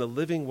new and the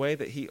living way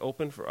that he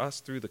opened for us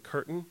through the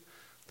curtain,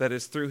 that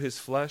is through his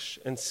flesh,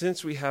 and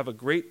since we have a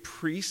great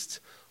priest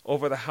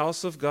over the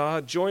house of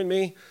God, join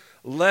me,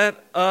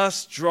 let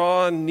us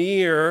draw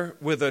near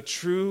with a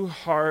true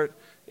heart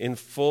in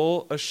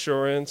full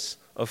assurance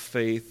of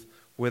faith,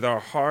 with our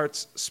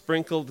hearts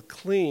sprinkled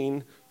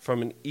clean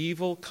from an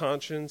evil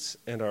conscience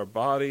and our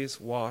bodies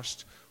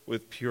washed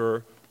with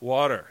pure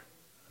water.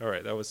 All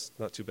right, that was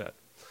not too bad.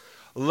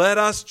 Let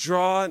us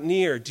draw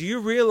near. Do you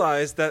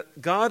realize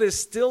that God is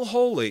still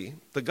holy?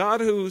 The God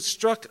who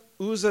struck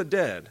Uzzah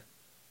dead,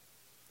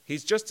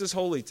 he's just as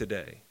holy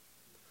today.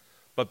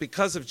 But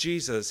because of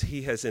Jesus,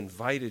 he has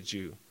invited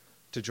you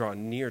to draw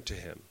near to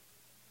him.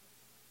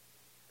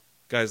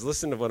 Guys,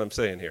 listen to what I'm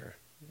saying here.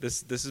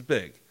 This is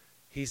big.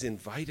 He's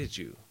invited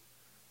you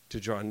to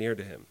draw near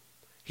to him.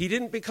 He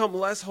didn't become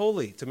less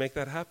holy to make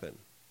that happen.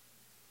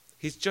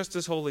 He's just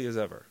as holy as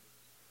ever.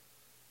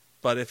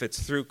 But if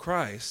it's through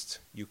Christ,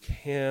 you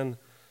can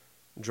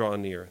draw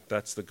near.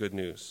 That's the good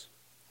news.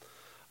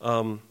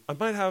 I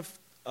might have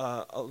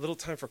a little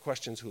time for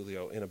questions,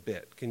 Julio, in a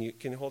bit. Can you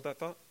hold that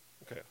thought?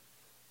 Okay,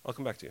 I'll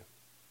come back to you.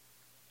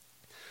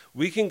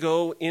 We can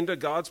go into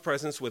God's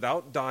presence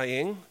without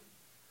dying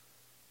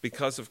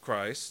because of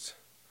Christ,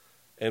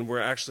 and we're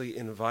actually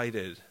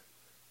invited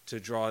to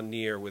draw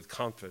near with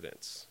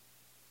confidence.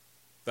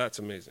 That's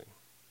amazing.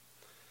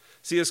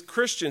 See, as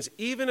Christians,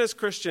 even as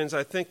Christians,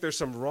 I think there's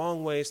some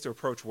wrong ways to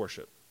approach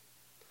worship.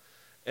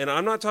 And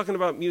I'm not talking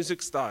about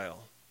music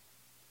style.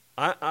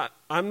 I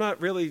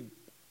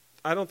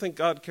don't think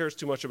God cares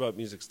too much about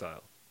music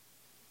style.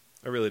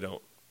 I really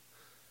don't.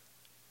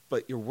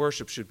 But your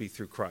worship should be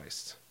through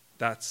Christ.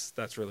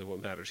 That's really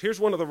what matters. Here's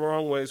one of the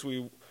wrong ways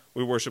we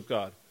worship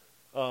God.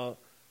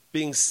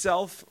 Being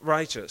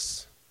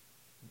self-righteous.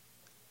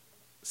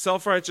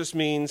 Self-righteous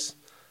means,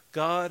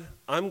 God,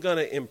 I'm going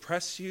to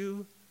impress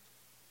you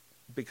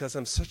because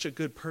I'm such a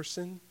good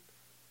person,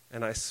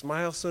 and I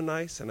smile so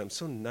nice, and I'm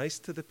so nice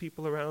to the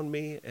people around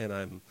me, and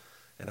I'm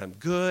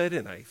good,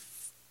 and I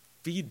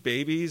feed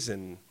babies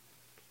and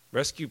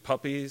rescue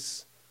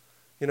puppies.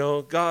 You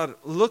know, God,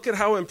 look at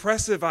how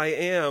impressive I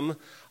am.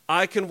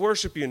 I can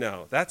worship you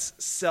now. That's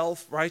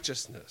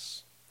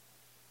self-righteousness.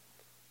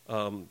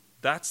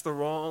 That's the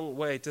wrong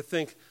way to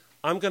think.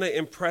 I'm going to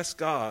impress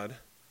God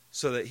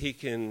so that he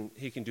can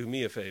do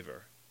me a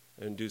favor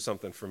and do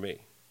something for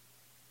me.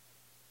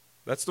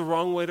 That's the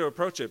wrong way to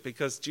approach it,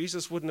 because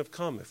Jesus wouldn't have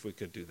come if we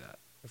could do that.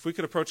 If we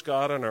could approach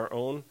God on our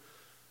own,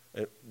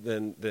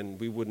 then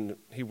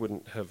he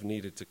wouldn't have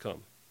needed to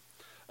come.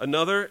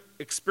 Another,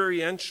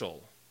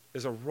 experiential,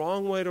 is a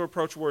wrong way to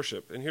approach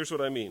worship, and here's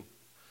what I mean.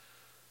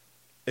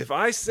 If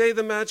I say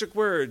the magic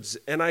words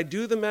and I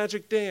do the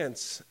magic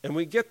dance and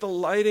we get the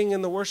lighting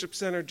in the worship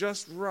center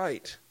just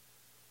right,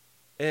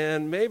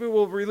 and maybe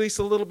we'll release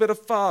a little bit of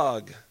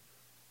fog,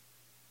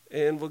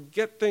 and we'll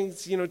get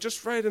things,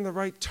 just right in the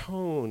right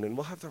tone, and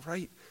we'll have the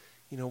right,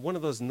 one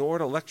of those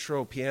Nord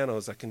Electro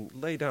pianos that can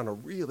lay down a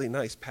really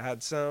nice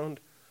pad sound,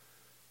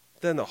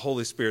 then the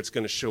Holy Spirit's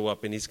going to show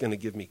up and he's going to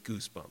give me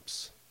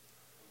goosebumps.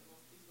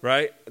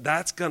 Right?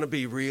 That's going to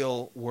be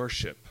real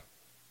worship.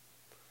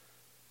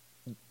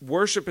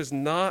 Worship is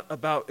not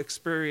about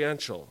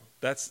experiential.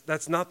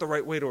 That's not the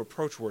right way to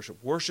approach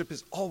worship. Worship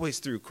is always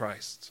through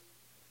Christ.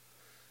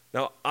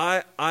 Now,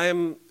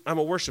 I'm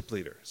a worship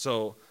leader,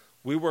 so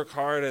we work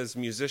hard as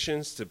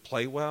musicians to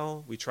play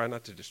well. We try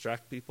not to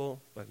distract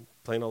people by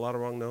playing a lot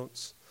of wrong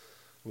notes.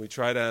 We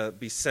try to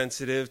be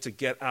sensitive to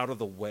get out of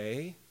the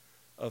way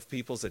of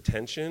people's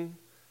attention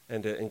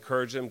and to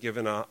encourage them, give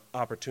an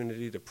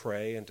opportunity to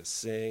pray and to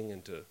sing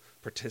and to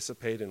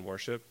participate in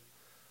worship.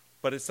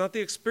 But it's not the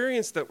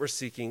experience that we're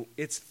seeking,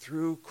 it's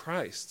through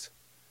Christ.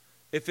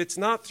 If it's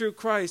not through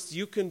Christ,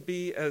 you can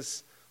be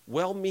as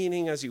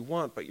well-meaning as you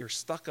want, but you're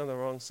stuck on the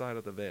wrong side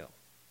of the veil.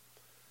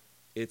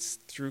 It's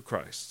through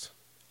Christ,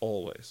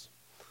 always.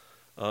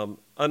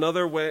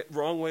 Another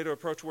wrong way to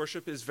approach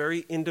worship is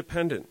very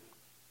independent,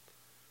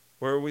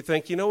 where we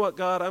think, you know what,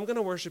 God, I'm going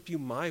to worship you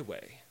my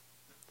way.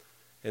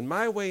 And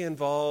my way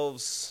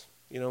involves,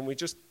 we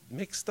just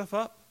make stuff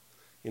up.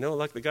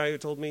 Like the guy who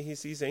told me he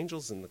sees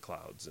angels in the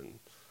clouds,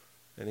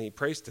 and he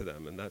prays to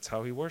them, and that's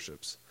how he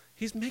worships.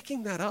 He's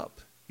making that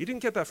up. He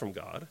didn't get that from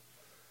God.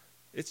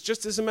 It's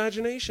just his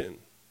imagination.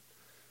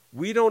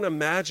 We don't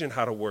imagine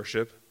how to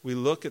worship. We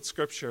look at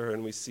Scripture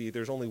and we see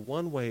there's only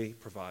one way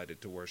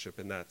provided to worship,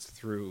 and that's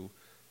through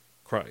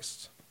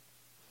Christ.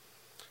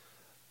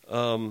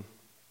 So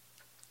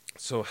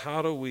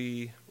how do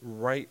we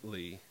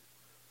rightly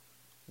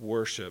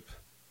worship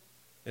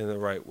in the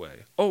right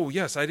way? Oh,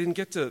 yes, I didn't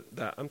get to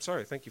that. I'm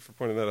sorry. Thank you for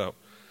pointing that out.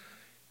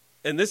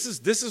 And this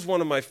is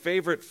one of my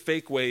favorite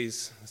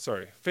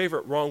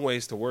wrong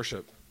ways to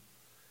worship,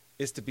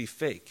 is to be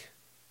fake,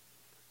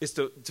 is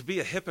to be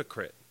a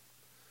hypocrite.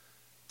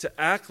 To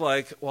act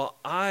like, well,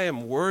 I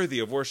am worthy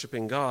of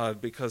worshiping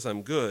God because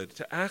I'm good.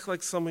 To act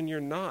like someone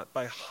you're not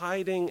by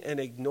hiding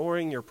and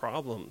ignoring your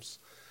problems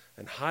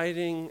and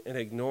hiding and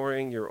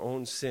ignoring your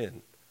own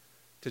sin.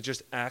 To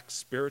just act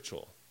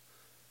spiritual.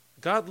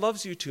 God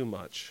loves you too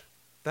much.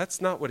 That's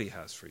not what he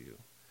has for you.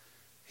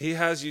 He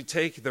has you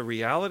take the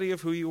reality of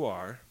who you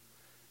are,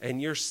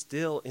 and you're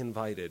still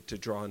invited to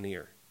draw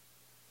near.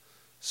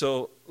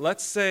 So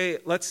let's say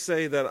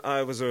that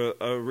I was a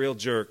real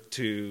jerk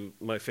to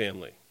my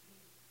family.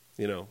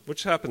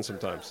 Which happens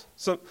sometimes.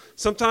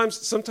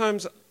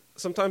 Sometimes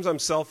I'm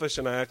selfish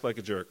and I act like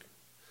a jerk.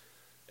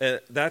 And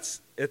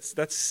that's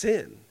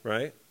sin,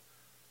 right?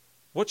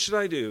 What should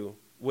I do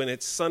when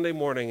it's Sunday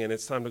morning and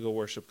it's time to go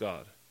worship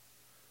God?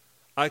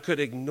 I could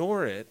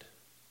ignore it,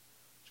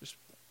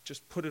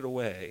 just put it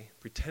away,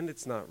 pretend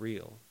it's not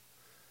real,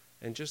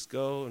 and just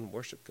go and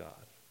worship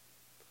God.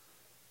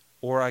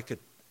 Or I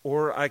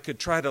could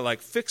try to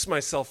fix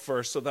myself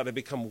first so that I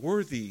become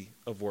worthy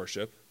of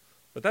worship.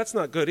 But that's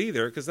not good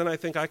either, because then I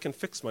think I can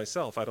fix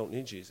myself. I don't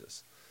need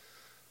Jesus.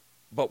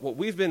 But what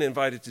we've been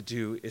invited to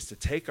do is to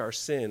take our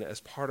sin as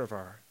part of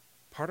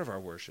our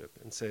worship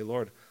and say,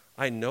 Lord,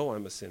 I know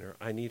I'm a sinner.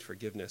 I need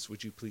forgiveness.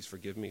 Would you please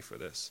forgive me for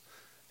this?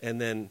 And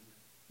then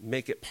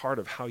make it part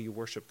of how you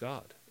worship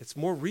God. It's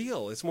more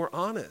real. It's more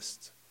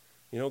honest.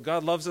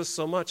 God loves us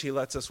so much, he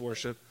lets us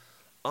worship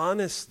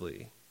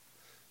honestly.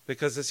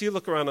 Because as you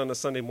look around on a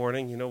Sunday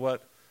morning, you know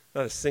what?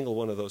 Not a single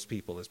one of those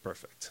people is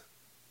perfect.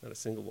 Not a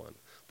single one.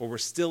 But we're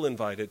still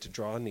invited to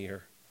draw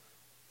near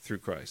through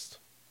Christ.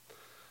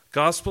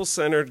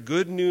 Gospel-centered,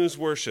 good news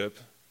worship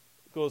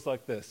goes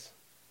like this.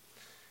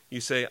 You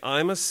say,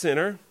 I'm a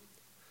sinner.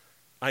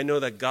 I know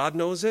that God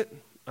knows it.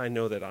 I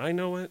know that I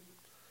know it.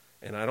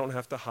 And I don't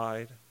have to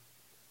hide.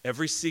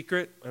 Every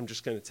secret, I'm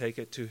just going to take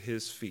it to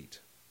his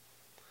feet.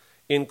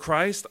 In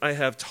Christ, I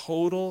have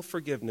total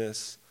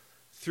forgiveness.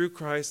 Through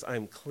Christ, I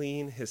am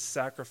clean. His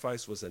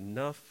sacrifice was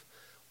enough.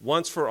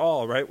 Once for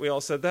all, right? We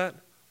all said that?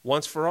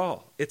 Once for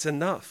all. It's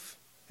enough.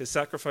 His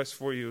sacrifice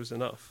for you is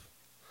enough.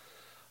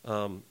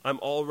 I'm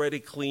already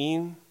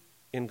clean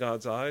in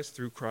God's eyes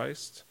through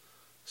Christ.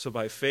 So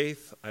by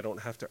faith, I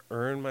don't have to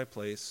earn my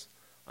place.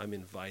 I'm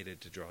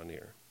invited to draw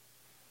near.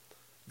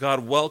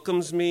 God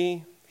welcomes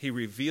me. He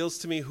reveals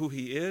to me who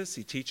he is.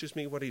 He teaches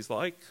me what he's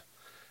like.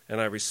 And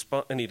I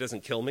respond, and he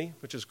doesn't kill me,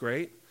 which is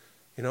great.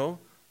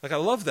 I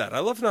love that. I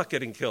love not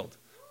getting killed.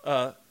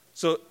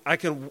 So I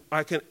can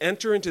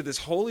enter into this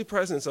holy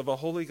presence of a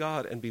holy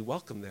God and be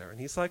welcome there. And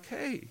he's like,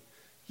 hey,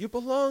 you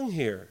belong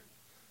here.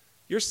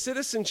 Your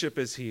citizenship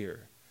is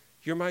here.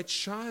 You're my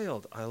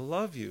child. I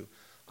love you.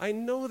 I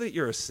know that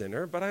you're a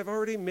sinner, but I've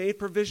already made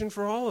provision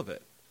for all of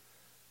it.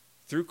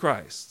 Through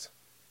Christ,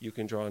 you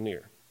can draw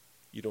near.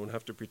 You don't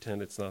have to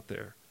pretend it's not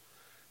there.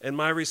 And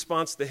my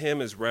response to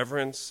him is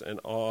reverence and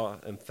awe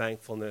and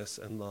thankfulness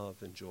and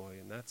love and joy.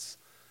 And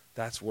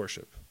that's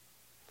worship.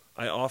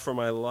 I offer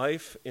my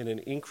life in an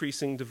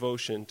increasing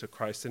devotion to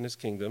Christ and his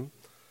kingdom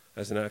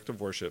as an act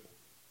of worship.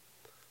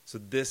 So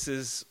this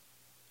is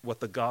what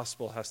the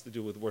gospel has to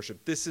do with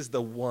worship. This is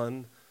the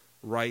one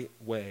right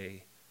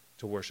way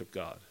to worship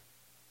God.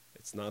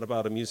 It's not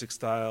about a music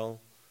style.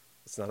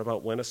 It's not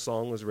about when a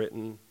song was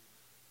written.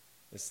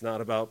 It's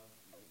not about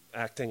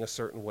acting a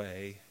certain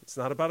way. It's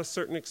not about a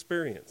certain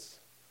experience.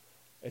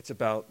 It's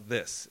about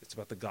this. It's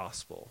about the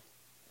gospel,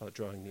 about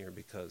drawing near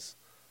because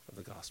of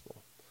the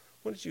gospel.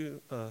 What did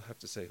you have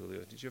to say,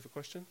 Julio? Did you have a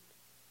question?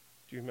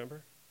 Do you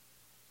remember?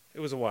 It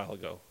was a while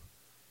ago.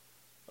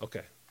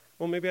 Okay.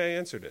 Well, maybe I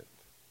answered it.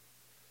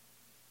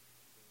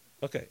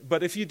 Okay.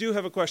 But if you do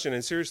have a question,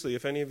 and seriously,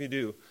 if any of you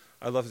do,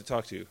 I'd love to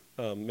talk to you.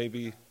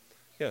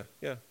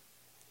 Yeah.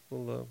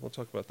 We'll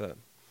talk about that.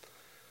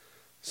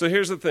 So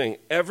here's the thing.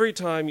 Every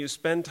time you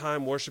spend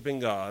time worshiping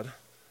God,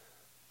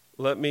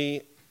 let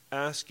me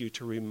ask you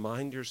to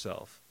remind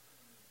yourself,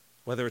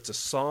 whether it's a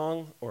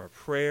song or a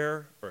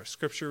prayer or a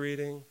scripture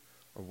reading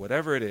or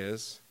whatever it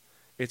is,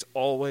 it's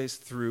always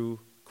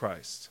through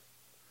Christ.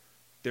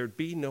 There'd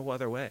be no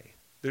other way.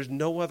 There's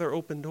no other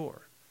open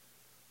door.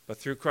 But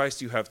through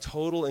Christ you have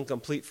total and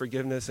complete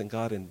forgiveness, and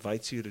God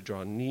invites you to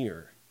draw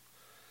near.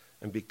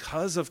 And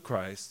because of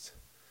Christ,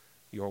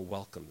 you're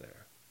welcome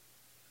there.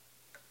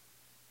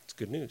 It's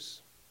good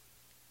news.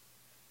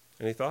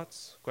 Any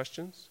thoughts,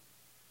 questions?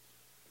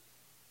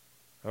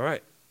 All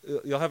right.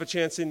 You'll have a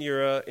chance in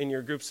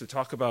your groups to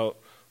talk about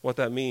what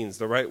that means,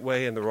 the right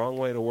way and the wrong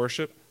way to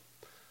worship.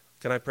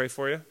 Can I pray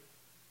for you?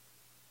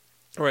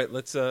 All right,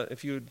 let's,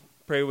 if you'd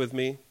pray with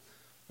me.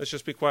 Let's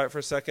just be quiet for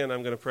a second.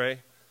 I'm going to pray.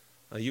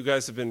 You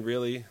guys have been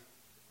really,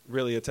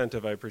 really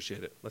attentive. I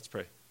appreciate it. Let's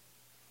pray.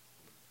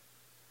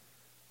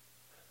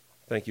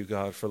 Thank you,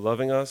 God, for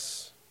loving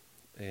us.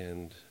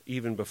 And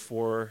even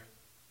before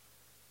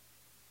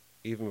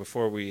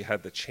we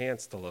had the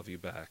chance to love you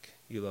back,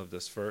 you loved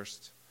us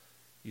first.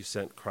 You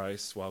sent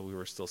Christ while we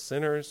were still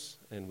sinners,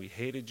 and we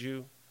hated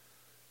you,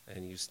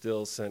 and you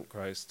still sent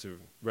Christ to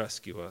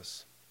rescue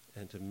us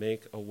and to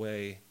make a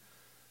way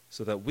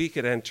so that we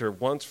could enter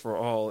once for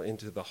all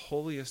into the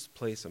holiest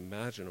place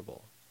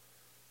imaginable,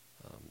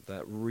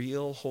 that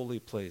real holy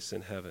place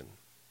in heaven.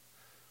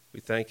 We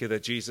thank you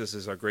that Jesus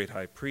is our great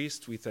high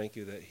priest. We thank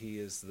you that he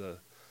is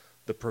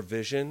the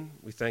provision.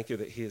 We thank you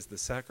that he is the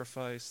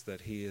sacrifice,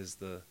 that he is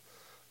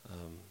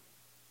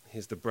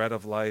he's the bread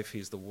of life,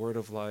 he's the word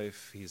of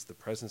life, he's the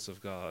presence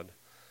of God.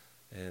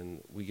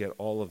 And we get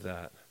all of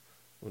that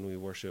when we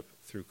worship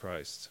through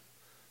Christ.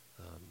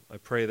 I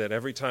pray that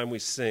every time we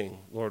sing,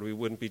 Lord, we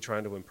wouldn't be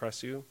trying to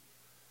impress you.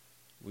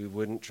 We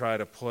wouldn't try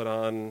to put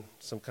on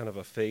some kind of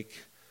a fake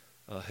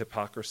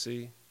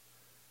hypocrisy.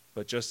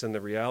 But just in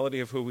the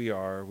reality of who we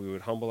are, we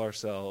would humble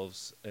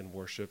ourselves and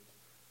worship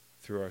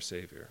through our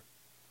Savior.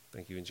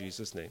 Thank you in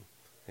Jesus' name.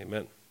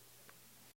 Amen.